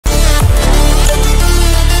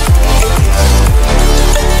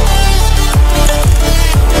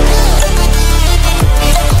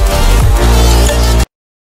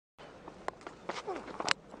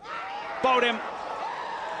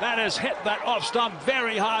has hit that off stump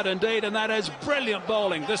very hard indeed, and that is brilliant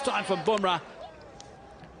bowling, this time from Bumrah.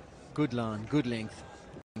 Good line, good length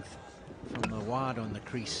from the wide on the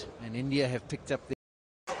crease, and India have picked up the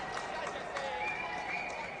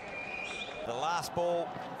last ball.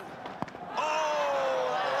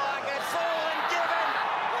 Oh, they like it, full and given.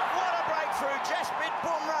 What a breakthrough, Jasprit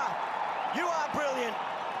Bumrah. You are brilliant.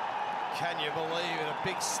 Can you believe it? A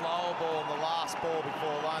big slow ball in the last ball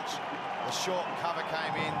before lunch. The short cover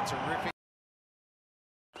came in, terrific.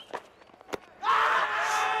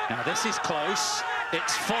 Now this is close.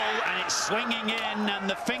 It's full and it's swinging in, and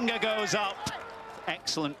the finger goes up.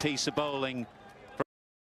 Excellent piece of bowling.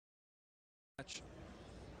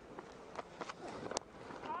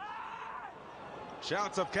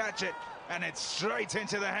 Shouts of catch it, and it's straight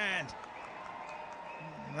into the hand.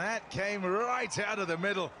 That came right out of the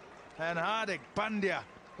middle, and Hardik Pandya,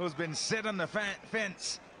 who's been set on the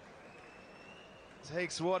fence,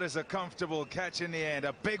 takes what is a comfortable catch in the end.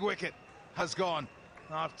 A big wicket has gone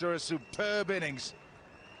after a superb innings.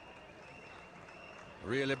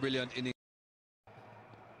 Really brilliant innings.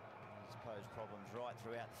 Posed problems right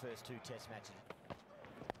throughout the first two test matches.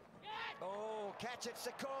 Oh, catch it,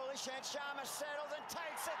 Sakul. Ishant Sharma settles and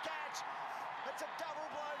takes the catch. It's a double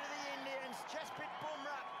blow to the Indians. Jasprit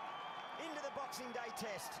Bumrah into the Boxing Day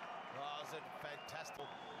test. Oh, is it fantastic?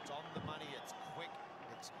 It's on the money, it's quick,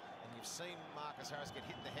 and you've seen Marcus Harris get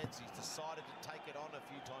hit in the head, so he's decided to take it on a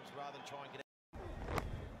few times rather than try and get it.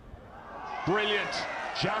 Brilliant.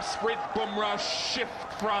 Jasprit Bumrah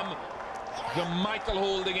shift from the Michael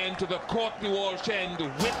Holding end to the Courtney Walsh end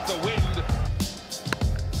with the wind.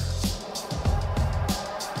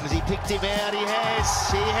 Has he picked him out? He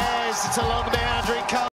has. It's a long boundary.